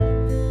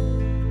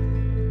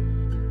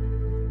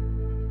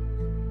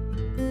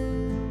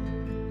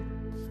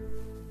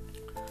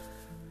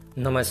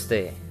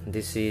Namaste,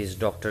 this is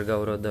Dr.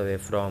 Gaurav Dave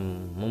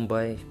from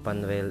Mumbai,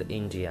 Panvel,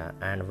 India,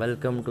 and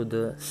welcome to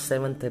the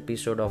 7th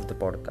episode of the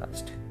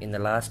podcast. In the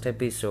last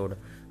episode,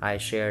 I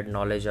shared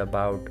knowledge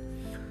about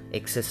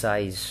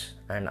exercise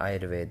and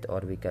Ayurveda, or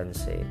we can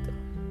say the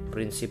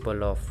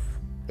principle of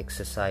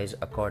exercise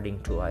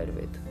according to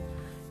Ayurveda.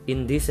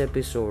 In this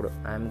episode,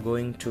 I am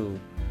going to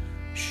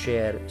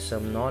share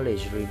some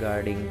knowledge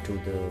regarding to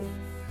the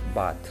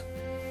bath.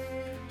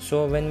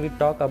 So when we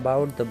talk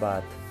about the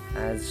bath,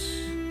 as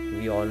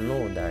we all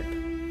know that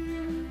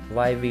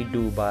why we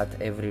do bath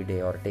every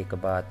day or take a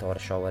bath or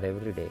shower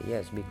every day.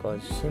 Yes,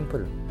 because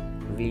simple,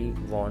 we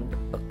want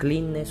a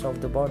cleanness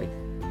of the body.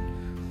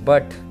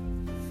 But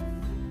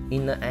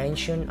in the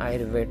ancient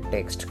Ayurveda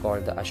text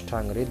called the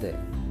Ashtanga Hridaya,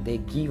 they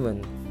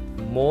given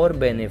more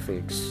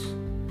benefits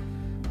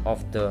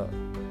of the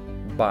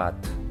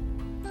bath.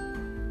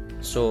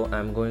 So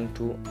I'm going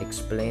to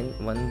explain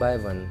one by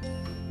one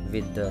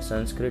with the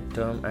Sanskrit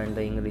term and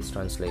the English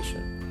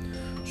translation.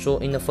 So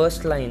in the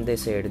first line they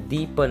said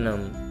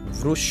Deepanam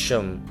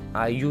Vrusham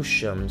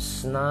Ayusham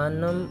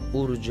Snanam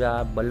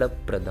Urja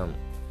Balapradam.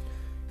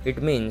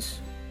 It means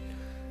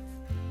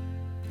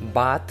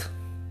bath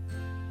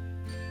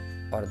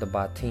or the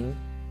bathing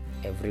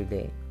every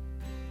day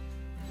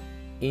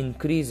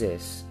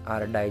increases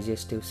our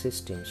digestive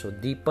system. So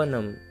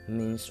Deepanam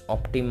means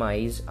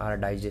optimize our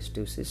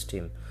digestive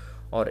system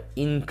or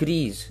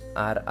increase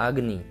our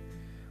Agni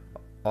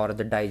or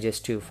the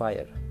digestive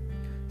fire.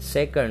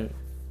 Second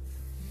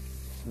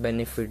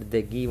benefit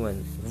they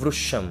given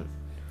Vrusham.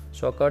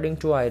 So according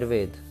to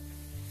Ayurveda,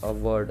 a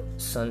word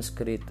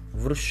Sanskrit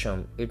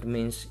Vrusham, it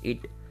means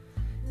it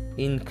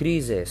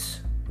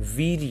increases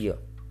Virya,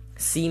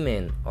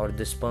 semen or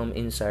the sperm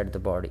inside the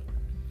body.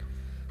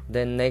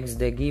 Then next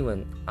they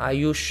given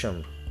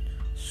Ayusham.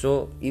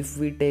 So if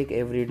we take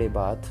everyday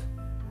bath,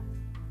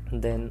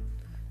 then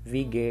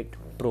we get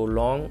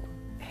prolonged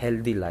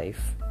healthy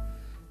life.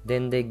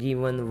 Then they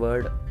given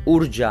word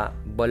Urja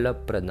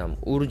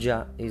Balapradam.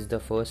 Urja is the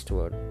first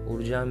word.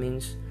 Urja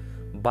means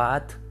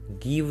bath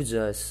gives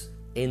us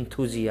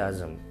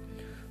enthusiasm.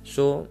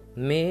 So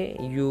may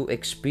you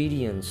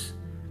experience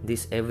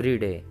this every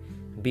day.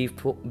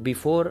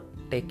 Before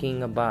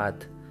taking a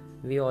bath,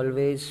 we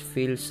always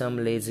feel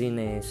some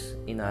laziness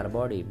in our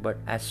body. But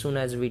as soon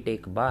as we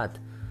take bath,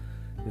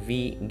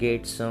 we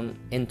get some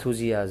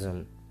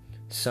enthusiasm,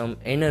 some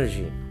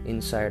energy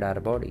inside our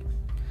body.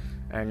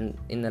 And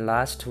in the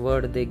last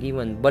word they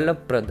given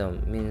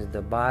Balapradam means the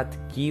bath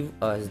give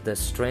us the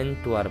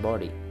strength to our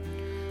body.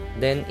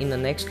 Then in the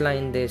next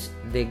line they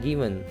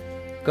given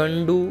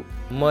Kandu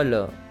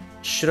Mala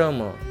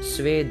Shrama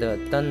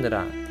Sveda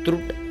Tandra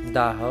Trut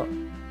Daha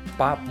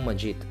Pap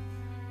Majit.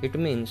 It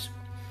means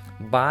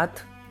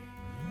bath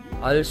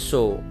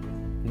also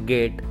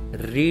get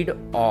rid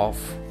of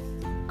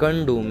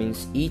Kandu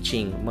means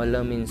itching,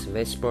 Mala means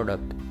waste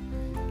product.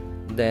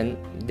 Then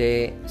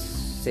they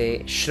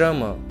say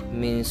Shrama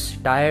means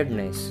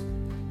tiredness,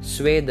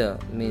 Sveda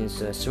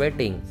means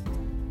sweating.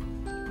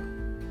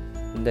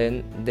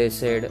 Then they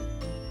said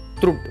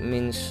Trut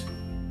means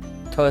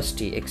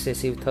thirsty,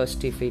 excessive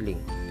thirsty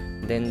feeling.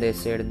 Then they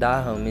said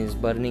Daha means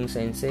burning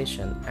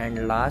sensation.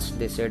 And last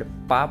they said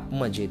Pap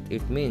Majit,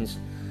 it means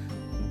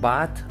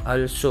bath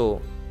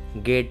also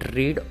get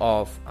rid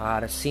of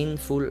our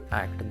sinful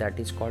act, that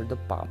is called the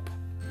Pap.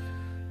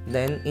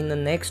 Then in the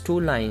next two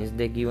lines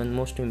they given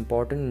most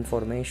important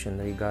information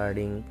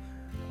regarding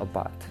a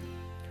bath.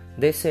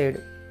 They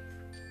said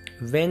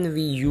when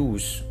we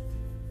use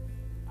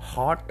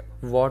hot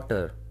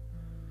water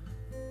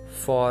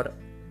for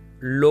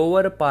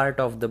lower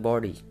part of the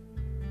body,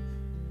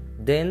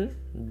 then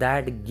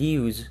that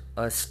gives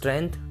a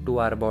strength to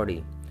our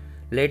body.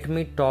 Let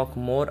me talk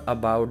more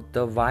about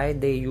the why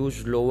they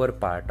use lower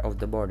part of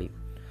the body.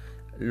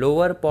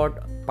 Lower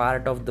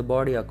part of the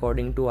body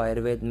according to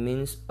Ayurveda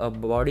means a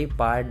body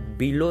part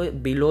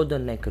below the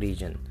neck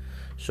region.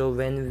 So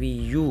when we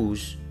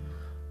use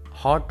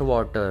hot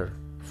water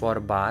for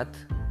bath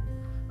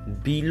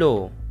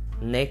below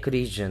neck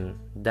region,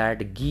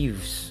 that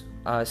gives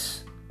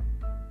us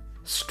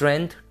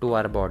strength to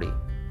our body.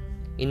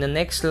 In the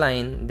next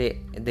line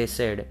they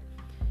said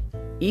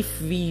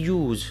if we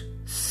use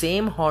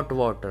same hot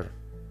water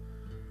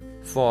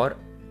for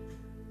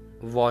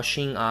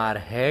washing our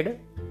head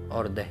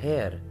or the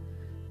hair,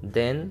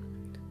 then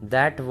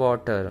that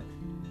water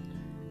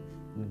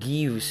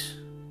gives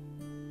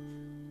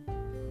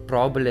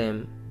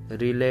problem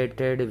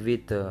related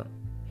with the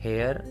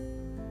hair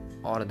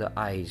or the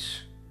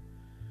eyes,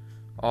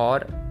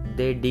 or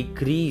they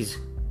decrease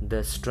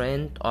the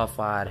strength of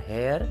our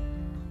hair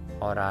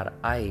or our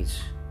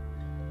eyes.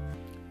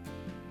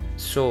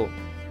 So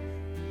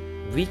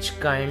which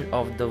kind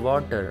of the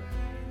water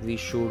we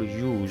should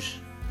use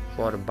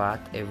for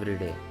bath every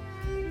day?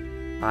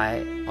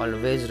 I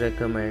always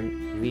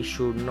recommend we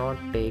should not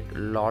take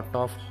lot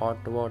of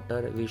hot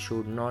water, we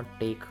should not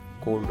take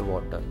cold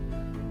water.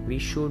 We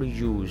should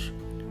use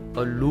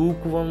a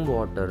lukewarm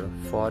water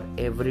for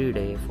every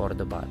day for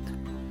the bath.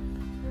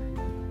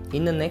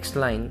 In the next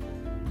line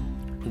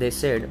they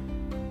said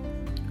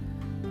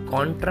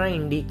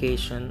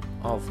contraindication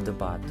of the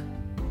bath.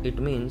 It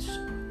means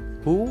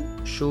who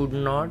should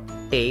not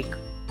take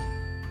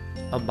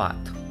a bath.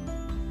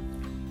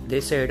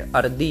 They said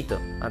Ardita.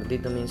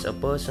 Ardita means a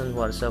person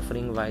who are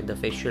suffering by the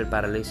facial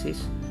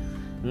paralysis.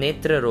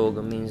 Netra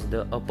Rog means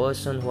a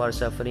person who are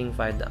suffering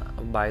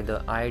by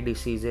the eye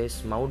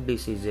diseases, mouth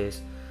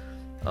diseases,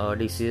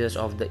 diseases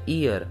of the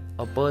ear.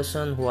 A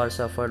person who are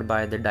suffered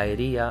by the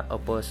diarrhea. A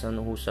person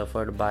who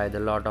suffered by the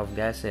lot of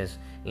gases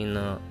in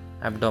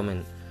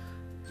abdomen.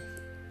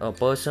 A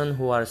person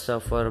who are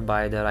suffered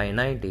by the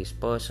rhinitis.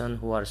 Person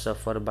who are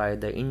suffered by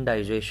the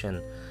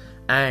indigestion.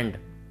 And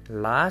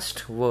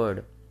last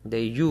word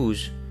they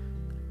use,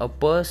 a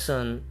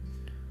person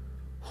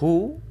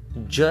who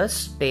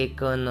just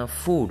taken a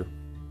food.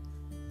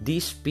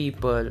 These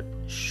people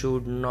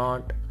should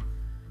not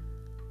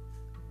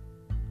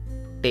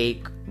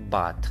take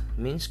bath,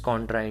 means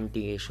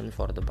contraindication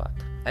for the bath.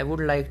 I would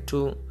like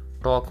to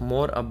talk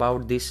more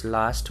about this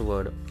last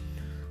word,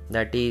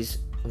 that is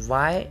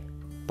why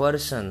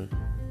person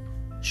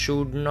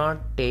should not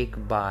take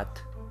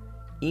bath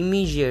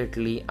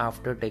immediately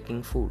after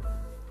taking food.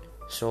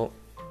 So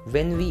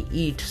when we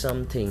eat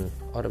something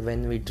or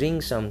when we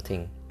drink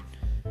something,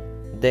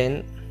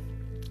 then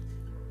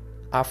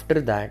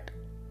after that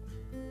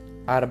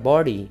our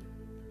body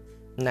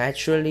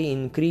naturally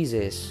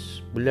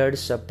increases blood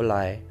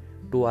supply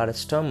to our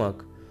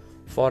stomach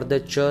for the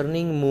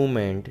churning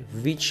movement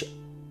which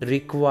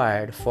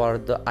required for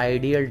the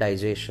ideal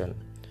digestion.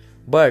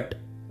 But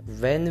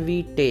when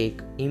we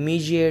take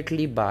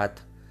immediately bath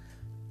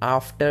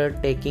after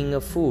taking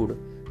a food,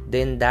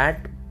 then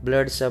that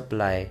blood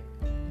supply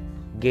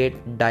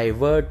get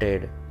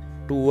diverted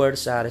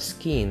towards our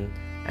skin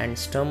and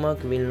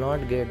stomach will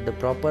not get the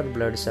proper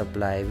blood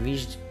supply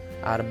which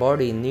our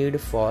body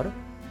need for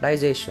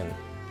digestion.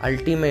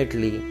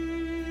 Ultimately,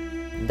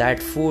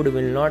 that food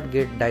will not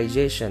get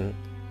digestion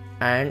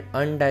and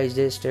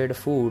undigested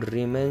food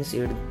remains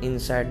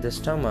inside the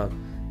stomach,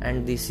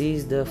 and this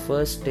is the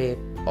first step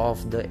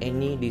of the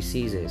any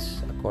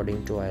diseases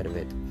according to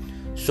Ayurveda.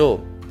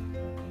 So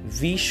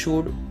we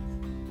should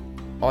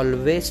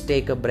always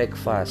take a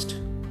breakfast.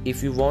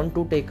 If you want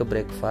to take a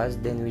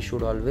breakfast, then we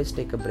should always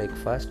take a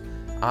breakfast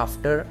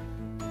after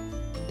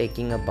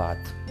taking a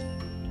bath.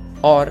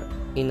 Or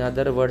in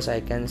other words,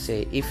 I can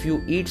say, if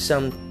you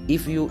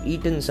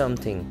eaten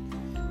something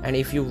and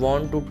if you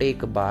want to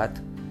take a bath,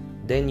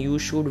 then you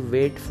should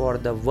wait for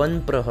the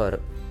 1 prahar.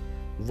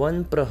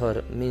 1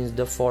 prahar means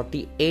the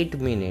 48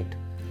 minute.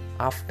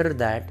 After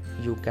that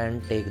you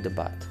can take the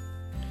bath.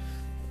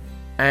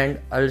 And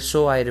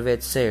also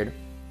Ayurveda said,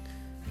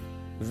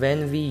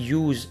 when we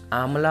use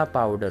amla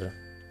powder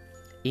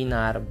in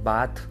our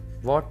bath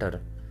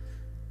water,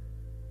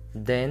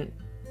 then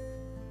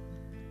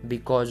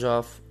because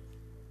of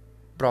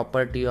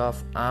property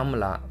of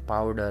amla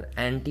powder,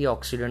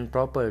 antioxidant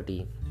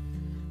property,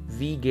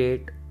 we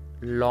get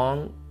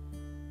long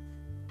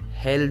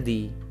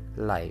healthy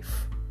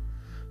life.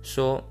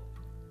 So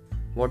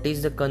what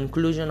is the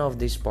conclusion of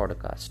this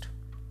podcast?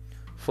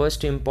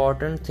 First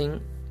important thing,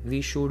 we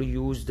should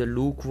use the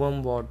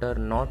lukewarm water,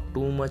 not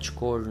too much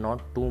cold,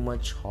 not too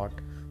much hot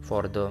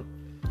for the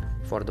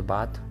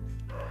bath.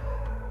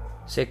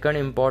 Second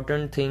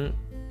important thing,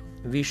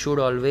 we should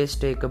always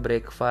take a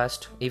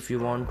breakfast. If you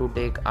want to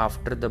take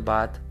after the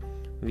bath,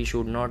 we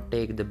should not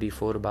take the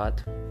before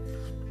bath.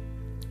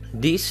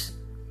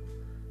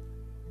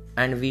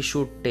 And we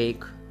should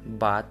take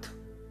bath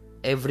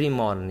every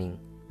morning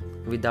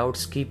without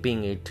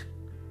skipping it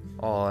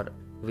or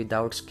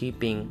without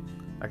skipping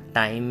a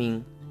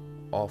timing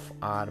of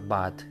our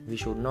bath. We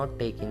should not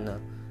take in the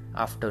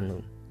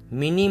afternoon.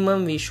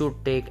 Minimum we should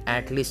take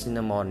at least in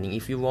the morning.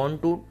 If you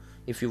want to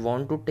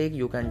take,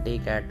 you can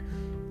take at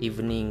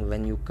evening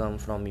when you come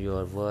from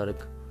your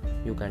work,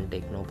 you can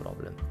take, no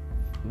problem,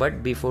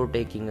 but before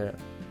taking a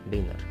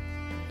dinner.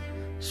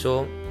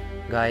 So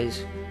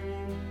guys,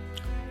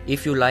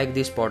 if you like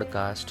this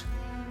podcast,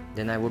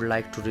 then I would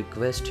like to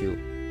request you,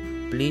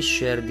 please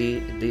share the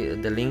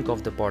link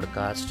of the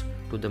podcast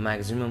to the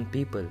maximum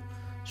people,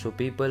 so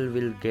people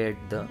will get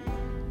the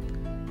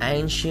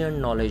ancient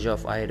knowledge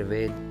of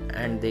Ayurveda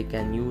and they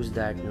can use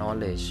that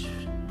knowledge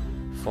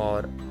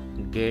for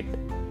get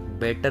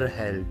better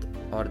health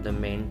or the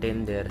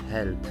maintain their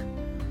health.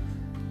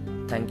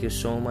 Thank you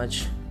so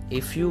much.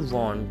 If you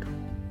want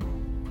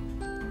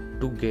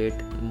to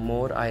get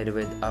more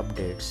Ayurveda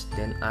updates,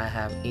 then I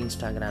have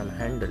Instagram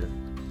handle.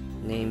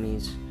 Name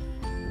is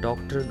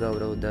Dr.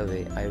 Gaurav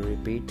Dave. I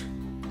repeat,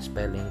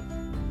 spelling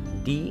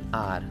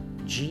DrGaurav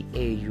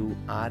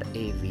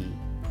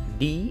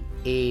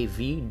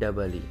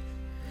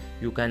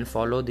You can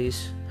follow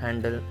this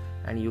handle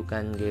and you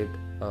can get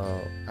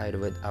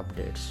Ayurveda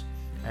updates.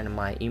 And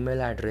my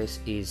email address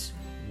is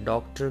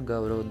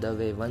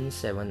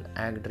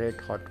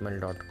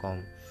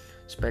drgauravdave17@hotmail.com.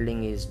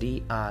 Spelling is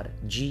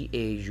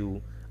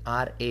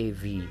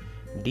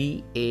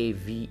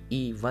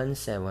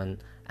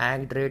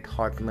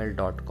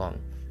DrGauravDave17@hotmail.com.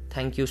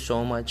 Thank you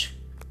so much.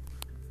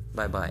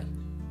 Bye bye.